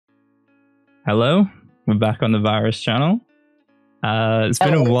Hello, we're back on the Virus channel. It's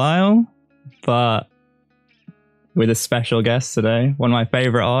been a while, but with a special guest today, one of my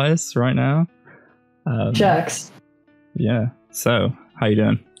favorite artists right now. Shucks. Yeah. So, how you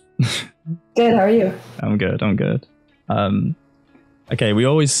doing? Good. How are you? I'm good. Okay, we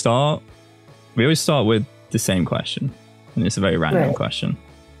always start with the same question, and it's a very random question.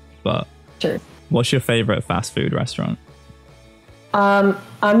 But sure. What's your favorite fast food restaurant?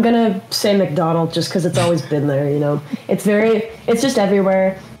 I'm gonna say McDonald's just because it's always been there. You know, it's just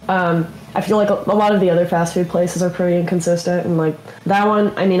everywhere. I feel like a lot of the other fast food places are pretty inconsistent, and like that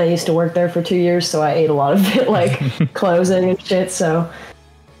one, I mean, I used to work there for 2 years, so I ate a lot of it, like closing and shit. So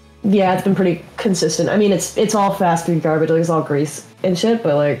yeah, it's been pretty consistent. I mean, it's all fast food garbage, like it's all grease and shit,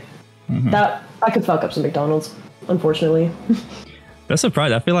 but like that I could fuck up some McDonald's, unfortunately. That's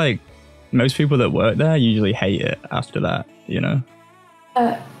surprising. I feel like most people that work there usually hate it after that, you know?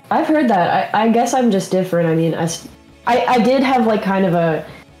 I've heard that. I guess I'm just different. I mean, I did have like kind of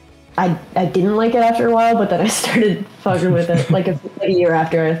I didn't like it after a while, but then I started fucking with it like a year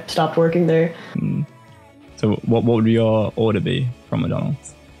after I stopped working there. So what would your order be from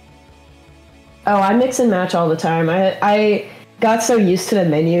McDonald's? Oh, I mix and match all the time. I got so used to the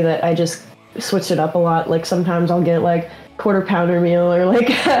menu that I just switched it up a lot. Like sometimes I'll get like quarter pounder meal or like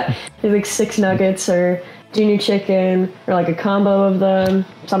like 6 nuggets or junior chicken or like a combo of them.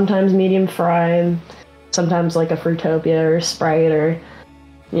 Sometimes medium fry and sometimes like a Fruitopia or Sprite or,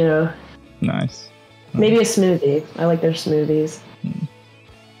 you know. Nice. Maybe a smoothie. I like their smoothies.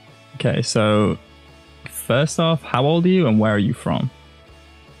 Okay, so first off, how old are you and where are you from?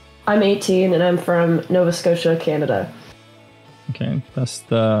 I'm 18 and I'm from Nova Scotia, Canada. Okay, that's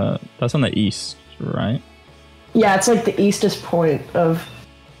on the east, right? Yeah, it's like the eastest point of,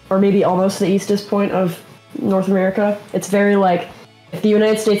 or maybe almost the eastest point of North America. It's very like, if the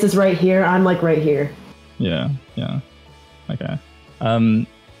United States is right here, I'm like right here. Yeah. Okay.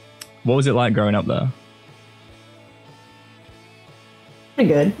 What was it like growing up there? Pretty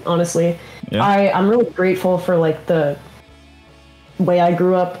good, honestly. Yeah. I'm really grateful for like the way I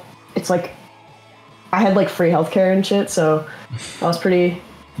grew up. It's like I had like free healthcare and shit, so that's pretty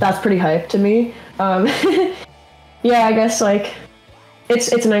hype to me. Yeah, I guess like it's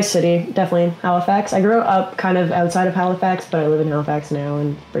a nice city, definitely. Halifax. I grew up kind of outside of Halifax, but I live in Halifax now,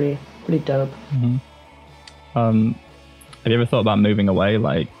 and pretty dope. Have you ever thought about moving away,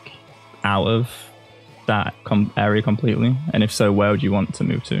 like out of that area completely? And if so, where would you want to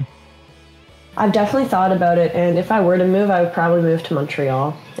move to? I've definitely thought about it, and if I were to move, I would probably move to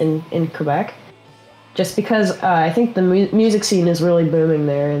Montreal in Quebec. Just because I think the music scene is really booming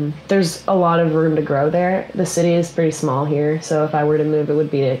there, and there's a lot of room to grow there. The city is pretty small here, so if I were to move, it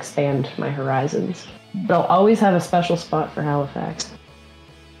would be to expand my horizons. But I'll always have a special spot for Halifax.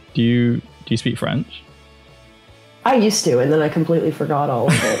 Do you speak French? I used to, and then I completely forgot all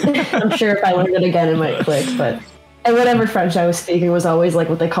of it. I'm sure if I learned it again, it might click, but and whatever French I was speaking was always like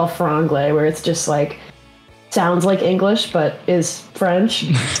what they call franglais, where it's just like, sounds like English, but is French.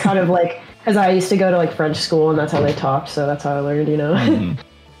 It's kind of like, because I used to go to like French school and that's how they talked, so that's how I learned, you know.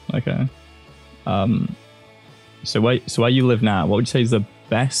 Okay. So where you live now, what would you say is the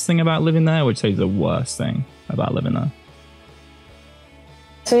best thing about living there? What would you say is the worst thing about living there?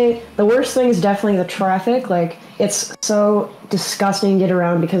 Say the worst thing is definitely the traffic. Like it's so disgusting to get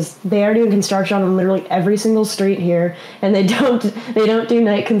around because they are doing construction on literally every single street here, and they don't do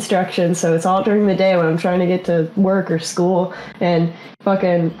night construction, so it's all during the day when I'm trying to get to work or school. And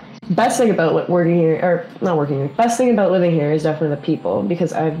fucking best thing about working here, or not working here, best thing about living here is definitely the people,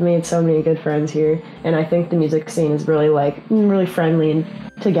 because I've made so many good friends here, and I think the music scene is really really friendly and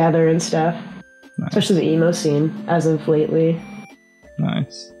together and stuff. Nice. Especially the emo scene as of lately.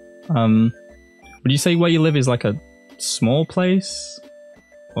 Nice. Would you say where you live is like a small place?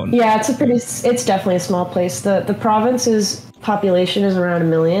 Yeah, it's definitely a small place. The province's population is around 1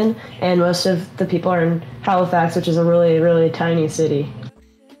 million, and most of the people are in Halifax, which is a really, really tiny city.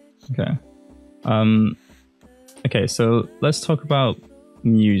 Okay. Okay, so let's talk about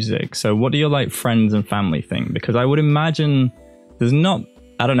music. So what do your like friends and family think? Because I would imagine there's not,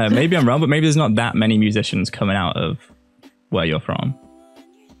 I don't know, maybe I'm wrong, but maybe there's not that many musicians coming out of where you're from.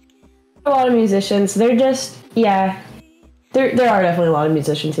 A lot of musicians. They're just, yeah. There are definitely a lot of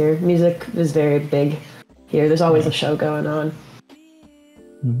musicians here. Music is very big here. There's always a show going on.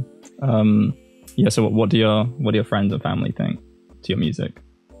 Yeah, so what do your friends and family think to your music?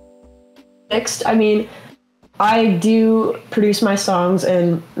 Mixed. I mean, I do produce my songs,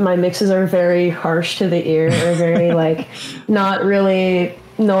 and my mixes are very harsh to the ear, or very like not really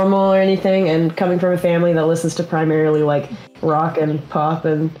normal or anything. And coming from a family that listens to primarily like rock and pop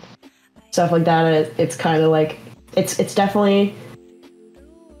and stuff like that. It's kind of like it's definitely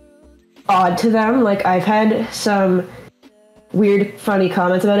odd to them. Like I've had some weird, funny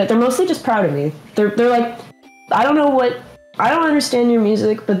comments about it. They're mostly just proud of me. They're like, I don't understand your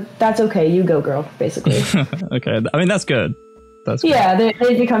music, but that's okay. You go, girl. Basically. Okay, I mean that's good. That's good. Yeah.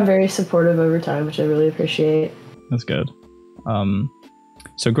 They've become very supportive over time, which I really appreciate. That's good.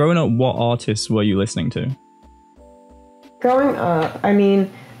 So growing up, what artists were you listening to? Growing up, I mean,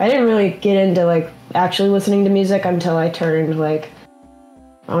 I didn't really get into like actually listening to music until I turned like,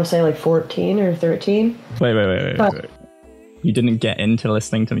 I want to say like 14 or 13. Wait. You didn't get into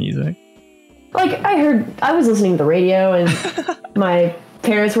listening to music? Like I was listening to the radio and my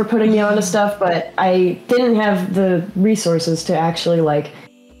parents were putting me onto stuff, but I didn't have the resources to actually like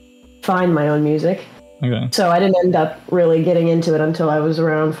find my own music. Okay. So I didn't end up really getting into it until I was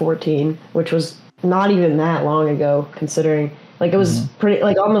around 14, which was not even that long ago, considering like it was pretty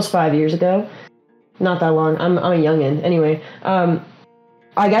like almost 5 years ago. Not that long. I'm a youngin. Anyway,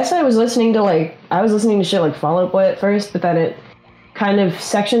 I guess I was listening to shit like Fall Out Boy at first, but then it kind of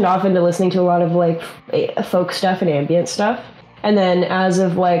sectioned off into listening to a lot of like folk stuff and ambient stuff. And then as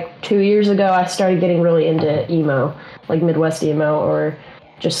of like 2 years ago, I started getting really into emo, like Midwest emo or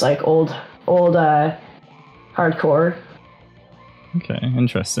just like old hardcore. Okay,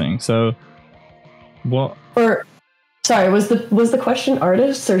 interesting. So what? Or sorry, was the question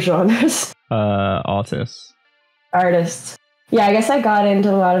artists or genres? Artists. Artists. Yeah, I guess I got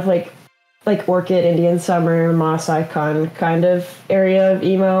into a lot of like Orchid, Indian Summer, Moss Icon kind of area of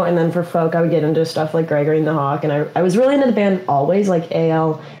emo, and then for folk I would get into stuff like Gregory and the Hawk, and I was really into the band Always, like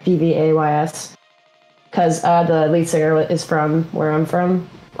ALVVAYS, because the lead singer is from where I'm from,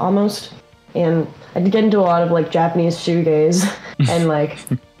 almost, and I did get into a lot of like Japanese shoegaze and like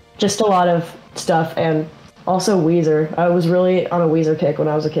just a lot of stuff, and also Weezer. I was really on a Weezer kick when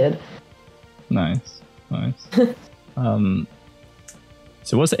I was a kid. Nice.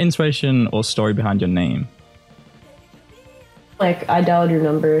 So what's the inspiration or story behind your name? Like, I dialed your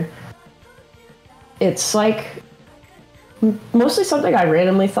number. It's like mostly something I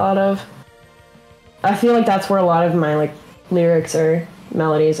randomly thought of. I feel like that's where a lot of my like lyrics or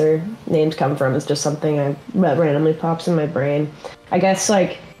melodies or names come from. It's just something that randomly pops in my brain. I guess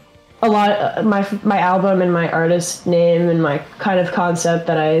like a lot my album and my artist name and my kind of concept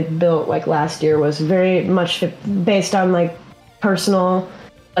that I built like last year was very much based on like personal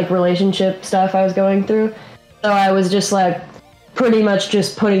like relationship stuff I was going through. So I was just like pretty much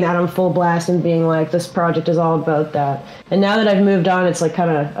just putting that on full blast and being like, this project is all about that. And now that I've moved on, it's like kind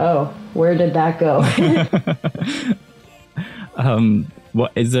of, oh, where did that go?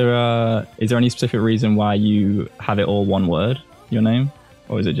 What is there any specific reason why you have it all one word, your name?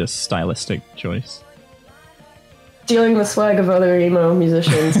 Or is it just stylistic choice? Stealing the swag of other emo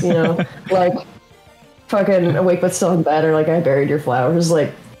musicians, you know, like fucking Awake But Still in Bed or like I Buried Your Flowers.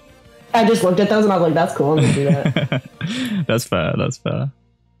 Like, I just looked at those and I was like, that's cool, I'm gonna do that. That's fair.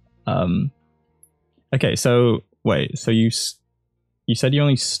 Okay, so wait, so you said you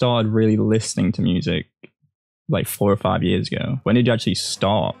only started really listening to music like 4 or 5 years ago. When did you actually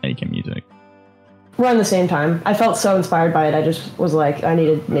start making music? Around the same time. I felt so inspired by it, I just was like, I need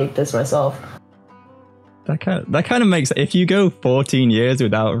to make this myself. That kind of makes, if you go 14 years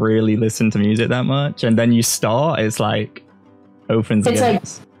without really listening to music that much and then you start, it's like opens the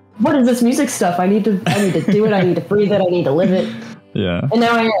gates. Like, what is this music stuff? I need to do it, I need to breathe it, I need to live it. Yeah. And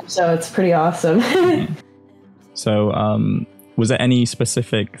now I am, so it's pretty awesome. So was there any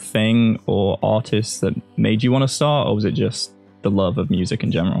specific thing or artist that made you want to start, or was it just the love of music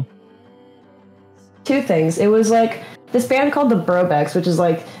in general? Two things. It was like this band called the Brobecks, which is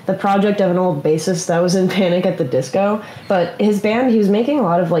like the project of an old bassist that was in Panic at the Disco. But his band, he was making a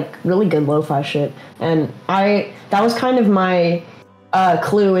lot of like really good lo-fi shit. And that was kind of my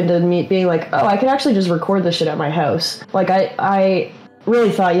clue into me being like, oh, I could actually just record this shit at my house. Like I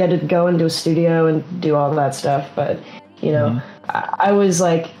really thought you had to go into a studio and do all that stuff. But, you know, I was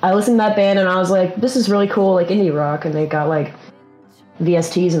like, I listened to that band and I was like, this is really cool, like indie rock. And they got like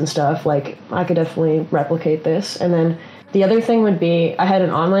VSTs and stuff, like I could definitely replicate this. And then the other thing would be I had an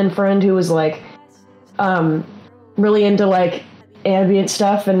online friend who was like really into like ambient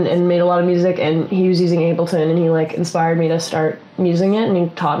stuff and made a lot of music, and he was using Ableton, and he like inspired me to start using it, and he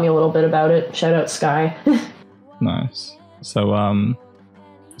taught me a little bit about it. Shout out Sky. Nice. So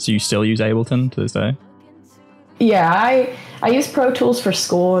so you still use Ableton to this day? Yeah, I use Pro Tools for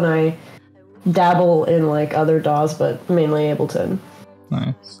school, and I dabble in like other DAWs, but mainly Ableton.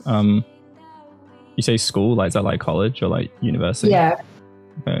 Nice. You say school, like is that like college or like university? Yeah.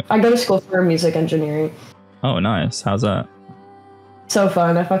 Okay. I go to school for music engineering. Oh, nice. How's that? So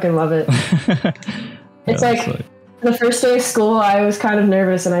fun. I fucking love it. It's Yeah, like the first day of school, I was kind of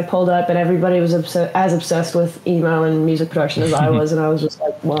nervous, and I pulled up, and everybody was as obsessed with emo and music production as I was, and I was just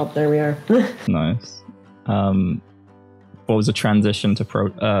like, well, there we are. Nice. What was the transition to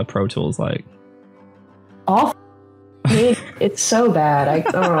Pro Tools like? Awful. It's so bad. I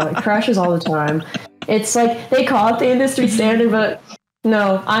don't know. It crashes all the time. It's like they call it the industry standard, but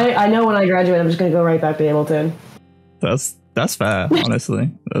no. I know when I graduate, I'm just going to go right back to Ableton. That's fair.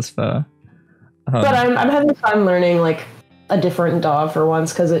 Honestly, that's fair. But I'm having fun learning like a different DAW for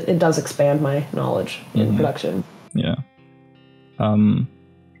once, because it does expand my knowledge in production. Yeah.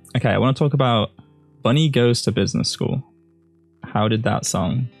 Okay, I want to talk about Bunny Goes to Business School. How did that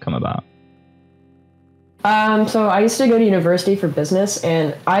song come about? So I used to go to university for business,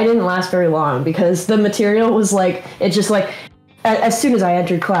 and I didn't last very long because the material was like, it just like, as soon as I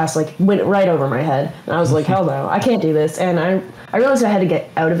entered class, like went right over my head. And I was like, hell no, I can't do this. And I realized I had to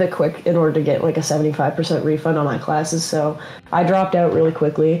get out of it quick in order to get like a 75% refund on my classes. So I dropped out really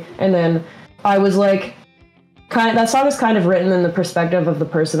quickly. And then I was like, that song is kind of written in the perspective of the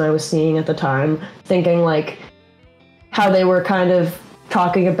person I was seeing at the time, thinking like how they were kind of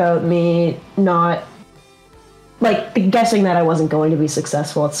talking about me not, like guessing that I wasn't going to be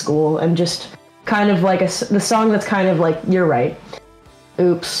successful at school, and just kind of like the song that's kind of like, you're right.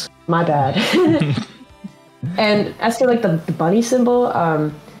 Oops, my bad. And as for like the bunny symbol,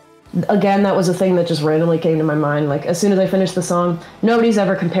 again, that was a thing that just randomly came to my mind. Like as soon as I finished the song, nobody's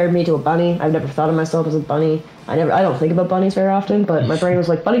ever compared me to a bunny. I've never thought of myself as a bunny. I don't think about bunnies very often, but my brain was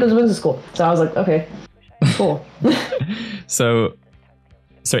like, Bunny goes to business school. So I was like, okay, cool. So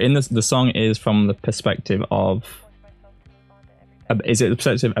in the song is from the perspective of, is it the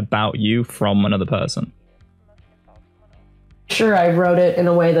perspective about you from another person? Sure, I wrote it in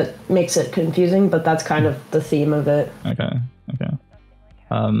a way that makes it confusing, but that's kind of the theme of it. Okay.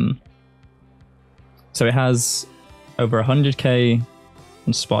 So it has over 100k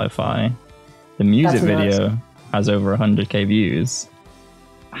on Spotify. The music video has over 100k views.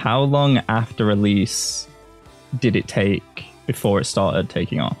 How long after release did it take before it started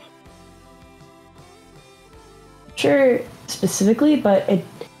taking off? Sure, specifically, but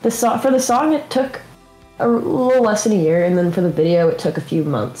for the song it took a little less than a year, and then for the video it took a few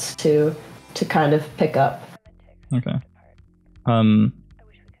months to kind of pick up. Okay.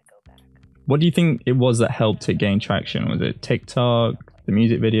 What do you think it was that helped it gain traction? Was it TikTok, the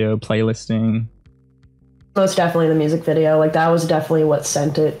music video, playlisting? Most definitely the music video. Like that was definitely what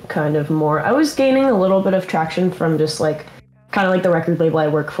sent it kind of more. I was gaining a little bit of traction from just like kind of like the record label I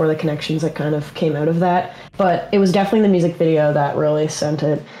work for, the connections that kind of came out of that. But it was definitely the music video that really sent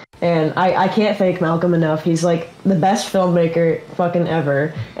it. And I can't thank Malcolm enough. He's like the best filmmaker fucking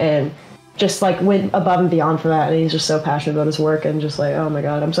ever. And just like went above and beyond for that. And he's just so passionate about his work, and just like, oh my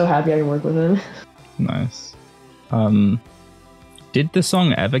God, I'm so happy I can work with him. Nice. Did the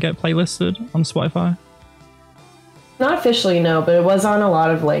song ever get playlisted on Spotify? Not officially, no, but it was on a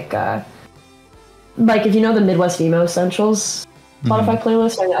lot of like if you know the Midwest Emo Essentials Spotify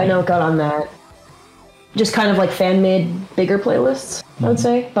playlist, I know it got on that. Just kind of like fan-made bigger playlists, I would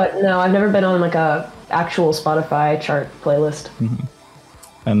say. But no, I've never been on like a actual Spotify chart playlist.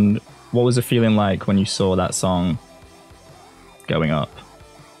 And what was the feeling like when you saw that song going up?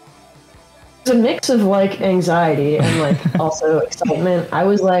 It's a mix of like anxiety and like also excitement. I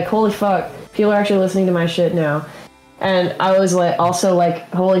was like, holy fuck, people are actually listening to my shit now. And I was like, also like,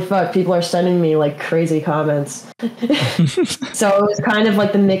 holy fuck, people are sending me like crazy comments. So it was kind of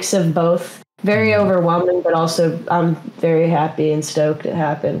like the mix of both. Very overwhelming, but also I'm very happy and stoked it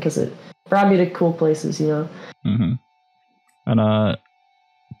happened, because it brought me to cool places, you know. And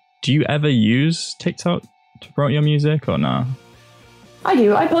do you ever use TikTok to promote your music or no? I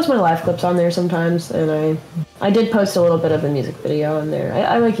do. I post my live clips on there sometimes, and I did post a little bit of a music video on there.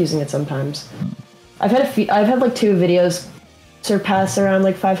 I like using it sometimes. I've had like 2 videos surpass around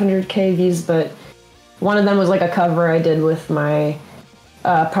like 500k views, but one of them was like a cover I did with my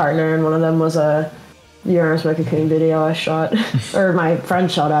partner, and one of them was a Uranus My Cocoon video I shot, or my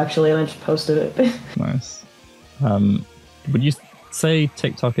friend shot actually, and I just posted it. Nice. Would you say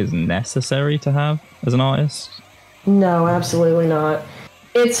TikTok is necessary to have as an artist? No, absolutely not.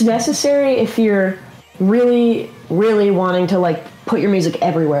 It's necessary if you're really, really wanting to like put your music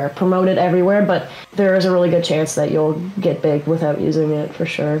everywhere, promote it everywhere, but there is a really good chance that you'll get big without using it, for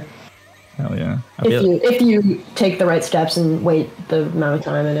sure. Hell yeah. If you take the right steps and wait the amount of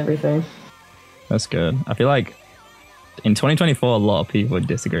time and everything. That's good. I feel like in 2024, a lot of people would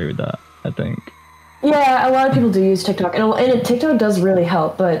disagree with that, I think. Yeah, a lot of people do use TikTok, and TikTok does really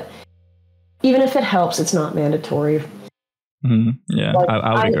help, but even if it helps, it's not mandatory. Yeah, Like,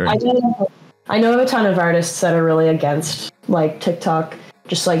 I would agree. I know of a ton of artists that are really against like TikTok,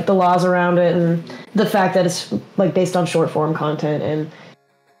 just like the laws around it and the fact that it's like based on short form content. And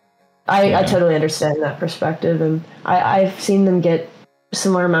I totally understand that perspective. And I've seen them get a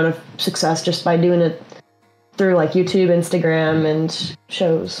similar amount of success just by doing it through like YouTube, Instagram, and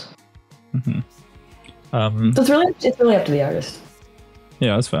shows. So it's really up to the artist.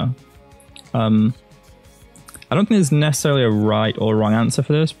 Yeah, that's fair. I don't think there's necessarily a right or wrong answer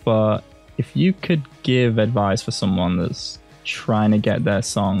for this, but if you could give advice for someone that's trying to get their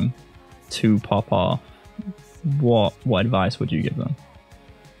song to pop off, what advice would you give them?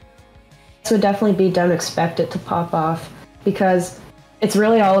 So definitely be don't expect it to pop off, because it's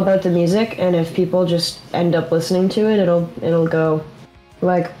really all about the music, and if people just end up listening to it, it'll go.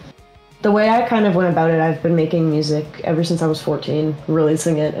 Like, the way I kind of went about it, I've been making music ever since I was 14,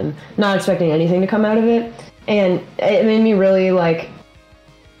 releasing it and not expecting anything to come out of it. And it made me really like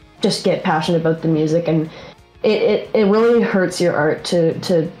just get passionate about the music, and it really hurts your art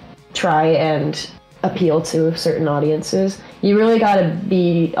to try and appeal to certain audiences. You really gotta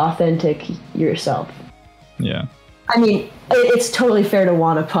be authentic yourself. Yeah. I mean, it's totally fair to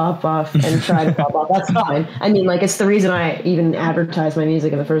want to pop off and try to pop off. That's fine. I mean, like, it's the reason I even advertise my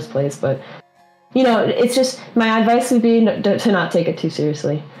music in the first place. But, you know, it's just, my advice would be to not take it too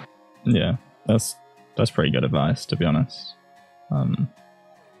seriously. Yeah, that's pretty good advice, to be honest.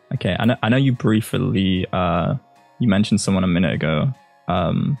 Okay, I know you briefly, you mentioned someone a minute ago,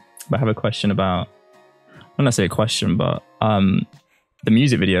 but I have a question about, not necessarily a question, but the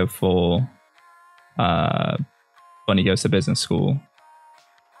music video for Bunny Goes to Business School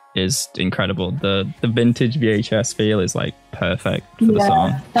is incredible. The vintage VHS feel is like perfect for the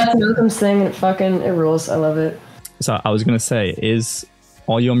song. That's Malcolm's thing, and it rules. I love it. So I was gonna say, is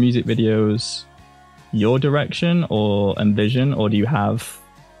all your music videos your direction or envision, or do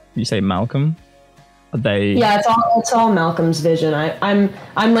you say Malcolm? Are they? Yeah, it's all Malcolm's vision. I'm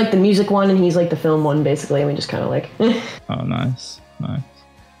like the music one, and he's like the film one, basically. And we just kind of like. Oh, nice.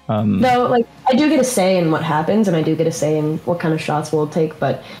 No, like, I do get a say in what happens, and I do get a say in what kind of shots we'll take,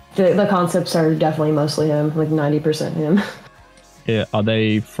 but the concepts are definitely mostly him, like 90% him. Yeah, are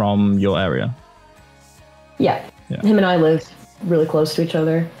they from your area? Yeah. Him and I live really close to each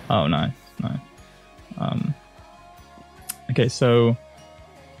other. Oh, nice. Okay, so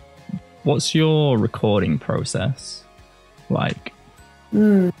what's your recording process like?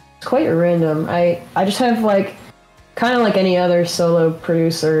 It's quite random. I just have like, kind of like any other solo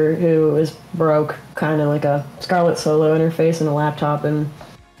producer who is broke, kind of like a Scarlett Solo interface and a laptop and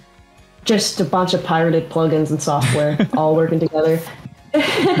just a bunch of pirated plugins and software all working together.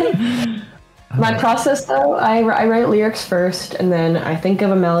 My process, though, I write lyrics first, and then I think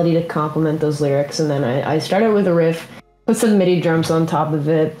of a melody to complement those lyrics, and then I start out with a riff, put some MIDI drums on top of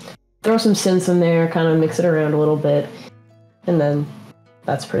it, throw some synths in there, kind of mix it around a little bit, and then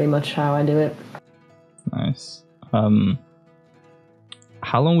that's pretty much how I do it. Nice.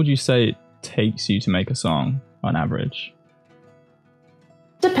 How long would you say it takes you to make a song on average?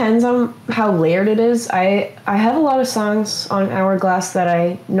 Depends on how layered it is. I have a lot of songs on Hourglass that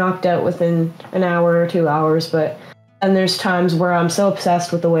I knocked out within an hour or 2 hours, and there's times where I'm so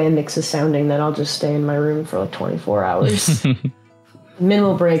obsessed with the way a mix is sounding that I'll just stay in my room for like 24 hours.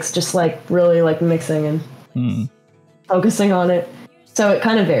 Minimal breaks, just like really like mixing and focusing on it. So it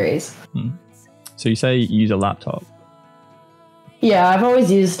kind of varies. So you say you use a laptop? Yeah, I've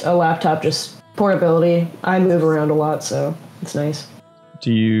always used a laptop, just portability. I move around a lot, so it's nice.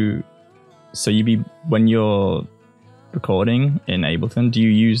 When you're recording in Ableton, do you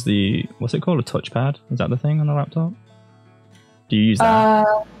use what's it called, a touchpad? Is that the thing on the laptop? Do you use that?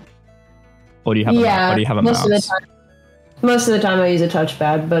 Or do you have a mouse? Most of the time I use a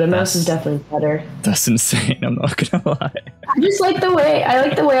touchpad, but a mouse is definitely better. That's insane, I'm not gonna lie. I just like the way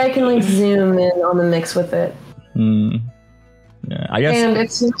I can like zoom in on the mix with it. Yeah, I guess. And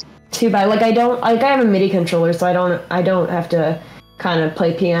it's not too bad. Like I have a MIDI controller, so I don't have to kind of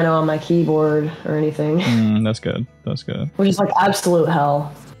play piano on my keyboard or anything. That's good. Which is like absolute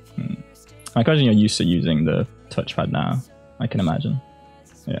hell. I imagine you're used to using the touchpad now. I can imagine.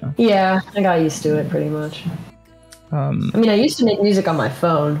 Yeah. Yeah, I got used to it pretty much. I mean, I used to make music on my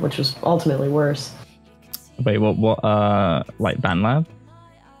phone, which was ultimately worse. Wait, what? Like BandLab?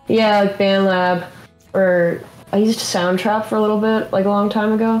 Yeah, like BandLab, or I used Soundtrap for a little bit, like a long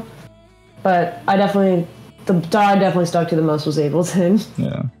time ago. But the DAW I definitely stuck to the most was Ableton.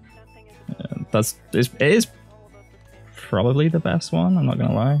 Yeah, it is probably the best one. I'm not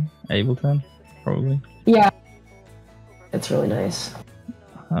gonna lie, Ableton, probably. Yeah, it's really nice.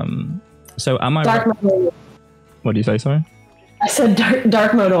 So am I? What do you say, sorry? I said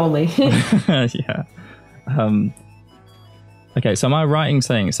dark mode only. Yeah. Okay, so am I right in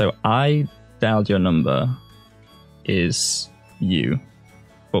saying, so I dialed your number is you,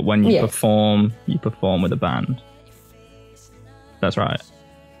 but when you perform with a band. That's right.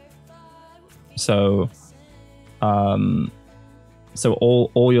 So, so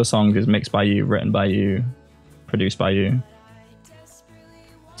all your songs is mixed by you, written by you, produced by you.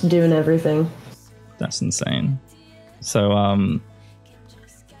 Doing everything. That's insane. So,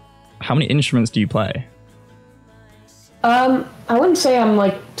 how many instruments do you play? I wouldn't say I'm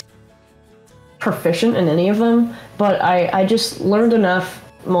like proficient in any of them, but I just learned enough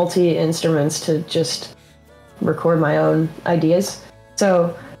multi-instruments to just record my own ideas.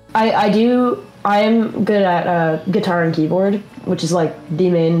 So I am good at guitar and keyboard, which is like the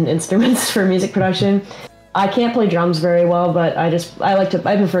main instruments for music production. I can't play drums very well, but I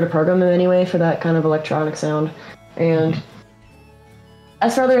prefer to program them anyway for that kind of electronic sound. And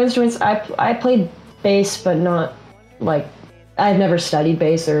as for other instruments, I played bass, but not like, I've never studied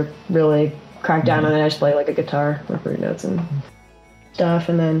bass or really cracked down on it. I just play like a guitar, root notes and stuff,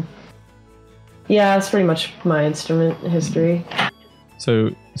 and then yeah, that's pretty much my instrument history.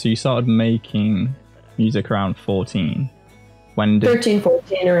 So you started making music around 14. When did 13,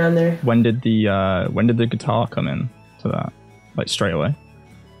 14, around there. When did the guitar come in to that? Like straight away?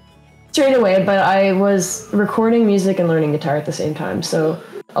 Straight away, but I was recording music and learning guitar at the same time. So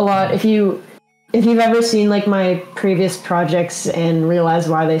a lot, if you've ever seen like my previous projects and realized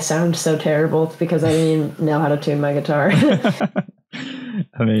why they sound so terrible, it's because I didn't even know how to tune my guitar.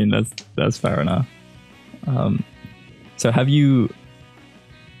 I mean, that's fair enough.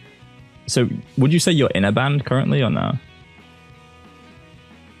 So would you say you're in a band currently or no?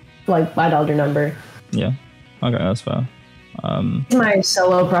 Like idialedyournumber. Yeah. Okay, that's fair. It's my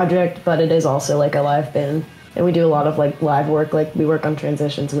solo project, but it is also like a live band. And we do a lot of like live work, like we work on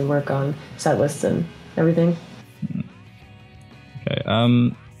transitions, we work on set lists and everything.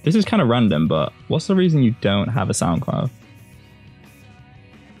 Okay. This is kind of random, but what's the reason you don't have a SoundCloud?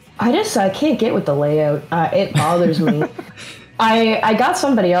 I can't get with the layout. It bothers me. I got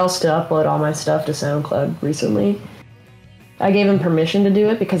somebody else to upload all my stuff to SoundCloud recently. I gave him permission to do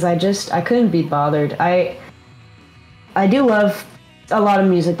it because I couldn't be bothered. I do love a lot of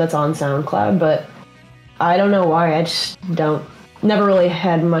music that's on SoundCloud, but I don't know why. I just never really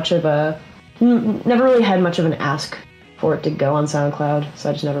had much of an ask for it to go on SoundCloud, so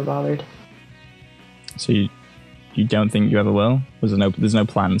I just never bothered. So you don't think you ever will? There's no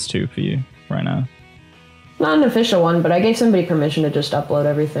plans to for you right now? Not an official one, but I gave somebody permission to just upload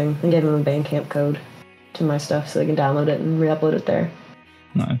everything and gave them a Bandcamp code to my stuff so they can download it and re-upload it there.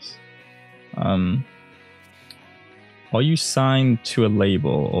 Nice. Are you signed to a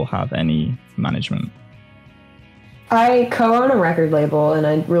label or have any management? I co-own a record label and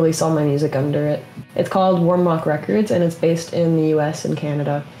I release all my music under it. It's called Warmlock Records and it's based in the US and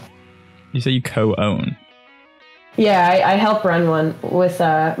Canada. You say you co-own? Yeah, I help run one with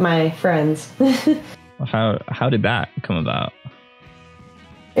my friends. How did that come about?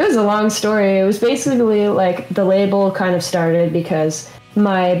 It was a long story. It was basically like the label kind of started because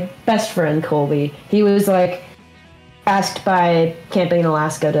my best friend Colby, he was like asked by Camping in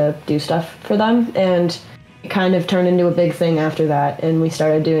Alaska to do stuff for them, and it kind of turned into a big thing after that. And we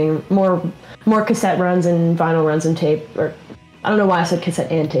started doing more cassette runs and vinyl runs and tape, or I don't know why I said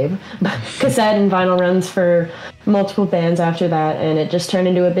cassette and tape, but cassette and vinyl runs for multiple bands after that, and it just turned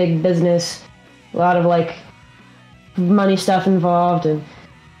into a big business. A lot of like money stuff involved and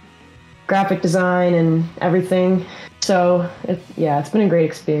graphic design and everything. So it's been a great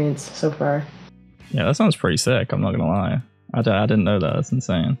experience so far. Yeah, that sounds pretty sick. I'm not gonna lie. I didn't know that. That's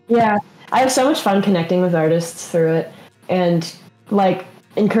insane. Yeah, I have so much fun connecting with artists through it and like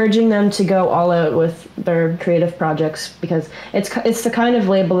encouraging them to go all out with their creative projects, because it's the kind of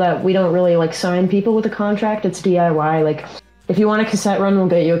label that we don't really like sign people with a contract. It's DIY. Like if you want a cassette run, we'll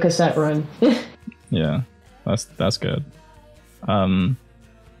get you a cassette run. Yeah, that's good.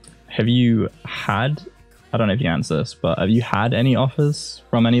 Have you had, I don't know if you can answer this, but have you had any offers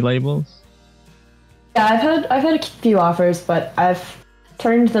from any labels? Yeah, I've had a few offers, but I've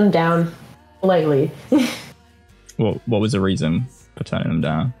turned them down lately. What was the reason for turning them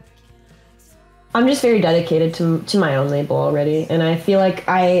down? I'm just very dedicated to my own label already, and I feel like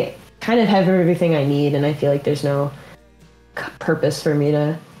I kind of have everything I need, and I feel like there's no purpose for me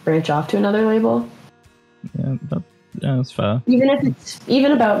to branch off to another label. Yeah, that's fair. Even if it's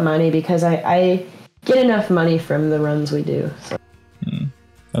even about money, because I get enough money from the runs we do. So.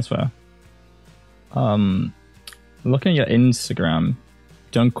 That's fair. Looking at Instagram,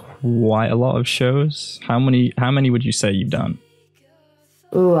 you've done quite a lot of shows. How many would you say you've done?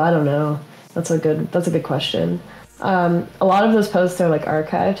 Ooh, I don't know. That's a good question. A lot of those posts are like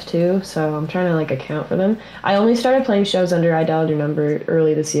archived too, so I'm trying to like account for them. I only started playing shows under I Dialed Your Number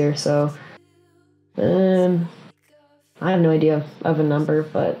early this year, so I have no idea of a number,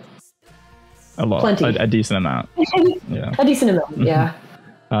 but A lot, plenty. a decent amount. Yeah, A decent amount. Yeah.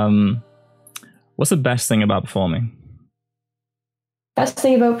 What's the best thing about performing? Best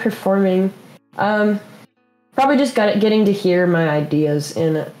thing about performing, probably just getting to hear my ideas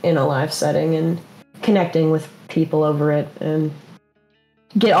in a live setting and connecting with people over it, and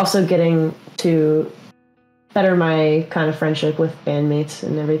also getting to better my kind of friendship with bandmates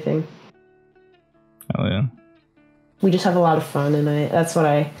and everything. Oh yeah. We just have a lot of fun, and that's what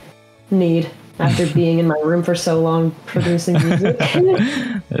I need after being in my room for so long producing music.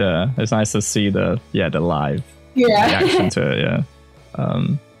 Yeah, it's nice to see the live reaction to it. Yeah.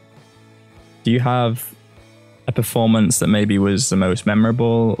 Do you have a performance that maybe was the most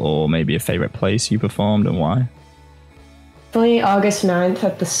memorable, or maybe a favorite place you performed, and why? Definitely August 9th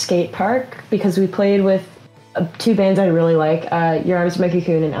at the skate park, because we played with two bands I really like, Your Arms My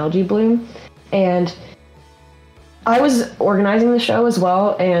Cocoon and Algae Bloom, and I was organizing the show as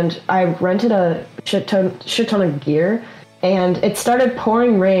well, and I rented a shit ton of gear, and it started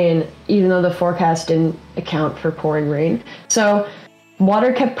pouring rain, even though the forecast didn't account for pouring rain. So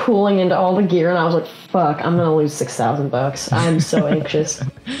water kept pooling into all the gear, and I was like, fuck, I'm gonna lose $6,000. I'm so anxious.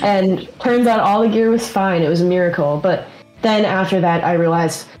 And turns out all the gear was fine. It was a miracle. But then after that, I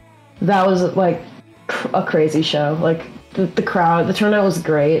realized that was like a crazy show. Like the crowd, the turnout was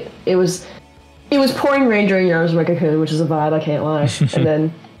great. It was pouring rain during Your Arms My Cocoon, which is a vibe, I can't lie. And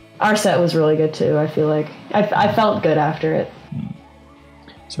then our set was really good too. I feel like I felt good after it.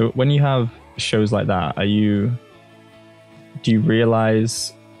 So when you have shows like that, do you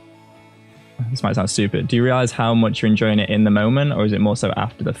realize, this might sound stupid, do you realize how much you're enjoying it in the moment, or is it more so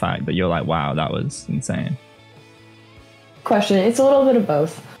after the fact that you're like, wow, that was insane? Question. It's a little bit of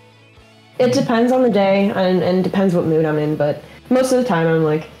both. It depends on the day and depends what mood I'm in, but most of the time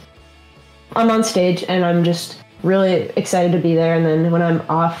I'm on stage and I'm just really excited to be there, and then when I'm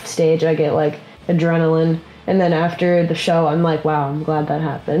off stage I get like adrenaline, and then after the show I'm like, wow, I'm glad that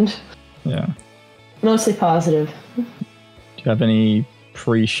happened. Yeah. Mostly positive. Do you have any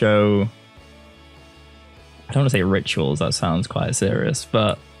pre-show, I don't want to say rituals, that sounds quite serious,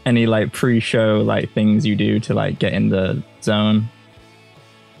 but any like pre-show like things you do to like get in the zone?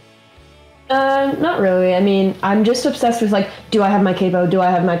 Not really. I mean, I'm just obsessed with like, do I have my capo? Do I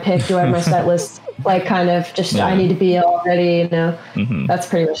have my pick? Do I have my set list? Like, kind of just, I need to be all ready, you know? Mm-hmm. That's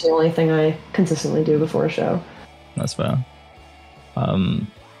pretty much the only thing I consistently do before a show. That's fair.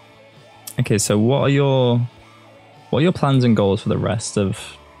 Okay, so what are your plans and goals for the rest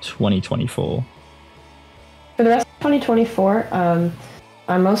of 2024? For the rest of 2024, I'm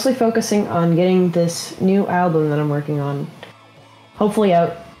mostly focusing on getting this new album that I'm working on, hopefully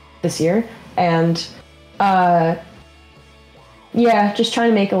out this year, and just trying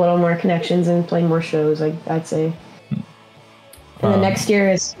to make a little more connections and play more shows, I'd say. And then next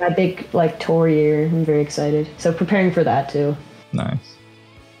year is my big like tour year. I'm very excited, so preparing for that too. Nice.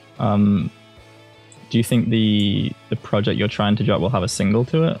 Do you think the project you're trying to drop will have a single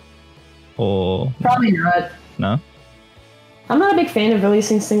to it, or probably not? No, I'm not a big fan of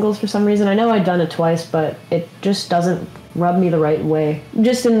releasing singles for some reason. I know I've done it twice, but it just doesn't rub me the right way.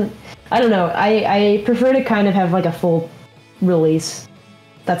 I don't know. I prefer to kind of have like a full release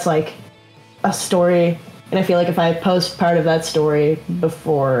that's like a story, and I feel like if I post part of that story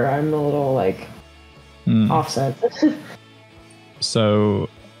before, I'm a little like offset. So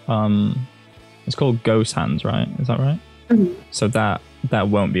it's called Ghost Hands, right? Is that right? Mm-hmm. So that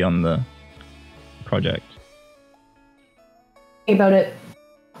won't be on the project. About it,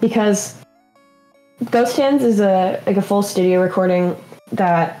 because Ghost Hands is a full studio recording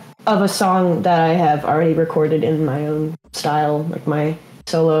of a song that I have already recorded in my own style, like my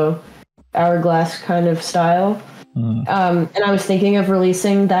solo hourglass kind of style. And I was thinking of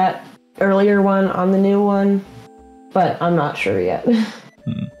releasing that earlier one on the new one, but I'm not sure yet.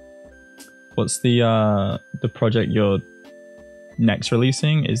 What's the project you're next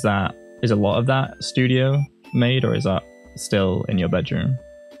releasing? Is a lot of that studio made, or is that still in your bedroom?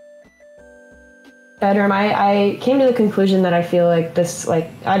 Bedroom. I came to the conclusion that I feel like this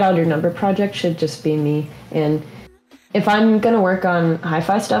I Dialed Your Number project should just be me, and if I'm gonna work on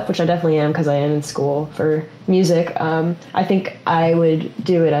hi-fi stuff, which I definitely am because I am in school for music, I think I would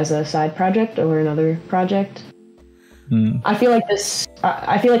do it as a side project over another project. I feel like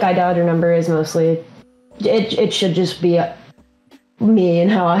I Dialed Your Number is mostly it should just be me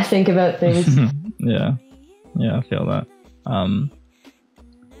and how I think about things. Yeah, I feel that.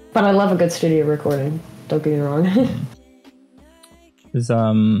 But I love a good studio recording. Don't get me wrong. Is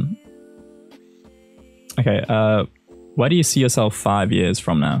okay. Where do you see yourself 5 years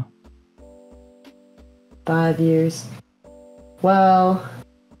from now? 5 years. Well,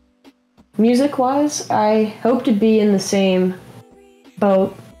 music-wise, I hope to be in the same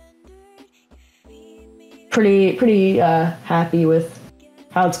boat. Pretty happy with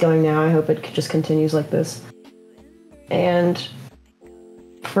how it's going now. I hope it just continues like this. And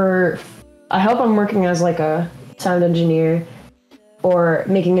I hope I'm working as like a sound engineer or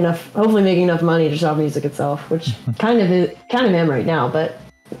hopefully making enough money to sell music itself, which kind of am right now, but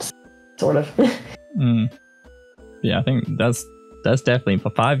it's sort of. Yeah, I think that's definitely, for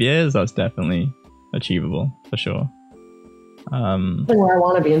 5 years, that's definitely achievable for sure. Where I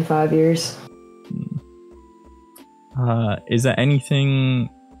want to be in 5 years. Is there anything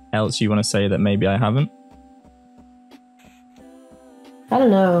else you want to say that maybe I haven't? I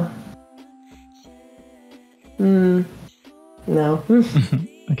don't know. No.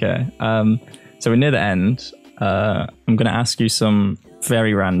 Okay. So we're near the end. I'm going to ask you some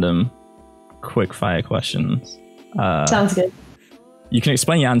very random, quick fire questions. Sounds good. You can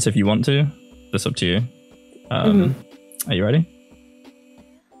explain your answer if you want to. That's up to you. Are you ready?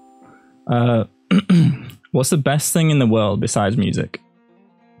 What's the best thing in the world besides music?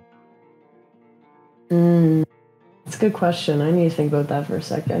 That's a good question. I need to think about that for a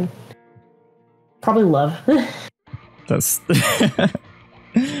second. Probably love. That's fair.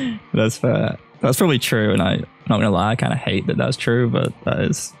 That's probably true, and I'm not gonna lie, I kind of hate that that's true, but that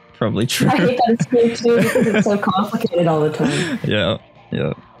is probably true. I hate that it's true too because it's so complicated all the time. Yeah.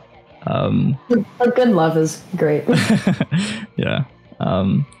 But good love is great. Yeah.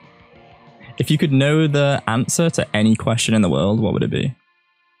 If you could know the answer to any question in the world, what would it be?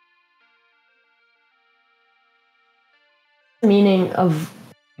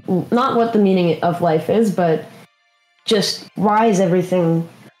 Not what the meaning of life is, but just why is everything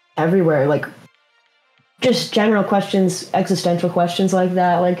everywhere? Like, just general questions, existential questions like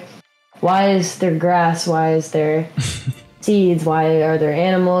that. Like, why is there grass? Why is there seeds? Why are there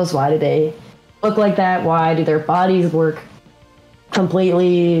animals? Why do they look like that? Why do their bodies work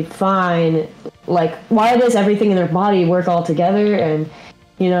completely fine? Like, why does everything in their body work all together? And,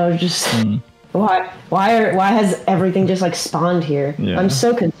 just why has everything just like spawned here? Yeah. I'm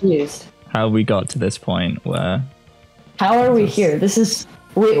so confused. How we got to this point where... How are we here?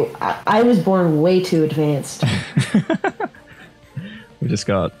 I was born way too advanced. We just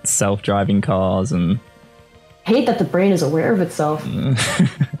got self-driving cars and... I hate that the brain is aware of itself.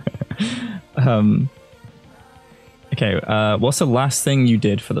 Okay, what's the last thing you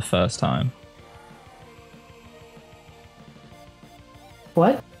did for the first time?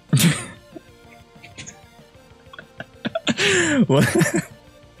 What?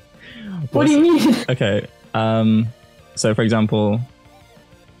 What do you mean? Okay, so for example,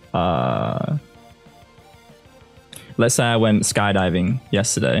 let's say I went skydiving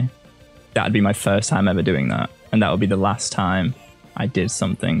yesterday. That'd be my first time ever doing that, and that would be the last time I did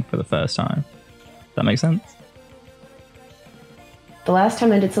something for the first time. That makes sense? The last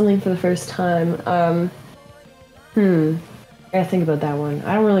time I did something for the first time, I gotta think about that one.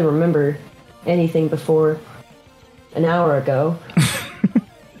 I don't really remember anything before an hour ago.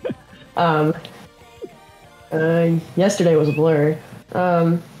 Yesterday was a blur.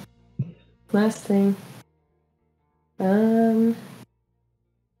 Last thing.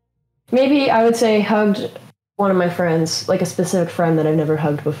 Maybe I would say hugged one of my friends, like a specific friend that I've never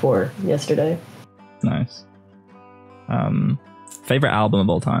hugged before yesterday. Nice. Favorite album of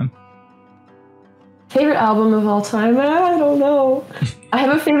all time? Favorite album of all time? I don't know. I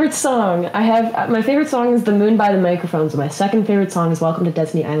have a favorite song. My favorite song is The Moon by the Microphones, and my second favorite song is Welcome to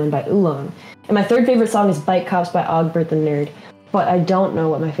Destiny Island by Oolong. And my third favorite song is Bike Cops by Ogbert the Nerd. But I don't know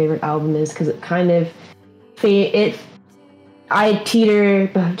what my favorite album is because it kind of... I teeter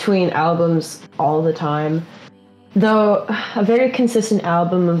between albums all the time. Though a very consistent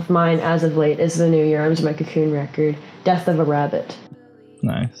album of mine as of late is the new Your Arms My Cocoon record, Death of a Rabbit.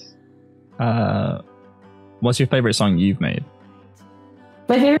 Nice. What's your favorite song you've made?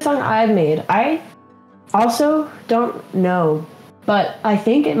 My favorite song I've made? I also don't know, but I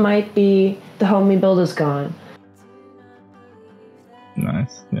think it might be The Home We Build Is Gone.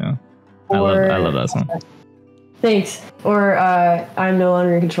 Nice, yeah. I love that song. Thanks. Or I'm No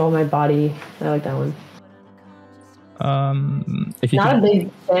Longer in Control of My Body. I like that one. A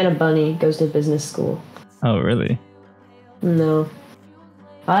big fan of Bunny Goes to Business School. Oh, really? No.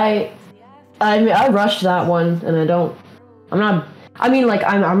 I rushed that one, and I'm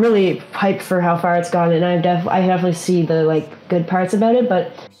really hyped for how far it's gone, and I definitely see the good parts about it,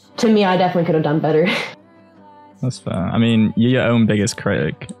 but to me, I definitely could have done better. That's fair. I mean, you're your own biggest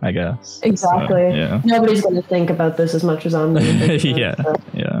critic, I guess. Exactly. So, yeah. Nobody's going to think about this as much as I'm going to think Yeah. about it,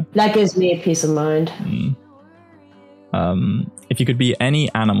 so Yeah. that gives me a peace of mind. If you could be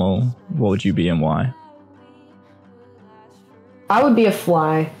any animal, what would you be and why? I would be a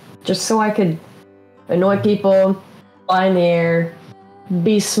fly, just so I could annoy people, fly in the air,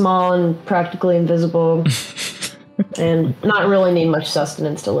 be small and practically invisible, and not really need much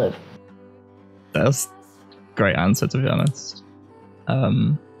sustenance to live. That's a great answer, to be honest.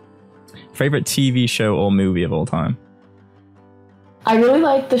 Favorite TV show or movie of all time? I really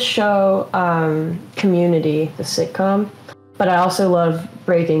like the show Community, the sitcom, but I also love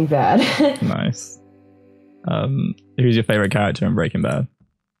Breaking Bad. Nice. Who's your favorite character in Breaking Bad?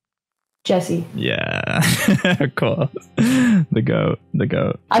 Jesse. Yeah, of course. The goat.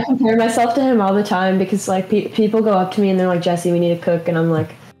 I compare myself to him all the time because like people go up to me and they're like, Jesse, we need to cook, and I'm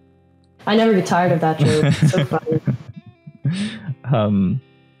like, I never get tired of that joke. It's so funny.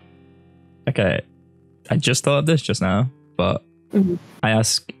 Okay, I just thought of this just now, but I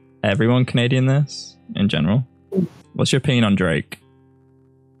ask everyone Canadian this in general. What's your opinion on Drake?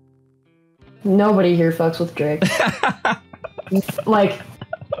 Nobody here fucks with Drake. Like,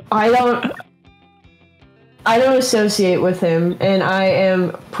 I don't associate with him, and I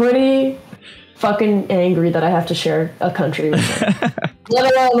am pretty fucking angry that I have to share a country with him.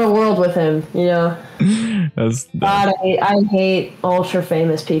 Let alone a world with him, you know? God, I hate ultra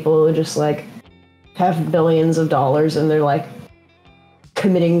famous people who just like have billions of dollars and they're like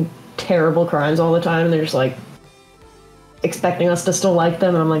committing terrible crimes all the time, and they're just like expecting us to still like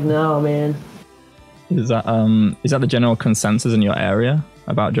them, and I'm like, no, man. Is that the general consensus in your area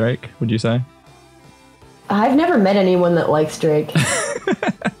about Drake, would you say? I've never met anyone that likes Drake.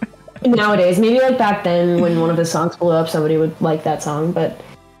 Nowadays, maybe like back then when one of his songs blew up, somebody would like that song, but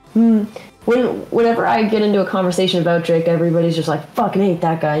whenever I get into a conversation about Drake, everybody's just like, fucking hate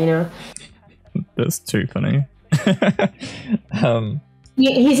that guy, you know? That's too funny.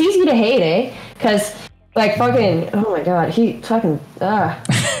 He's easy to hate, eh? Because, like, fucking, oh my god, he fucking, oh.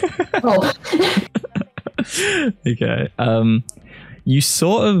 Okay. You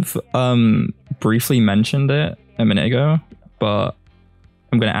sort of briefly mentioned it a minute ago, but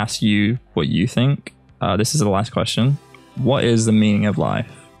I'm going to ask you what you think. This is the last question. What is the meaning of life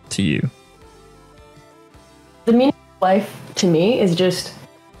to you? The meaning of life to me is just,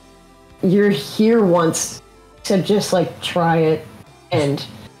 you're here once to just like try it, and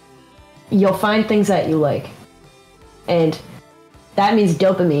you'll find things that you like. And that means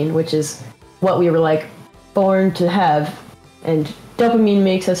dopamine, which is what we were like born to have. And dopamine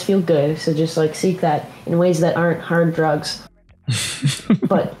makes us feel good. So just like seek that in ways that aren't hard drugs.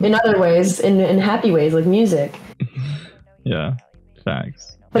 But in other ways, in happy ways, like music. Yeah,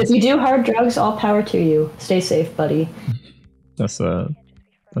 facts. But if you do hard drugs, all power to you. Stay safe, buddy. That's a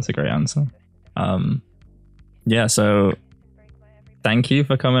great answer. Yeah, so thank you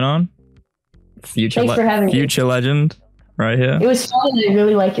for coming on. Thanks for having me. Future legend right here. It was fun. I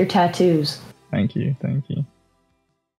really like your tattoos. Thank you.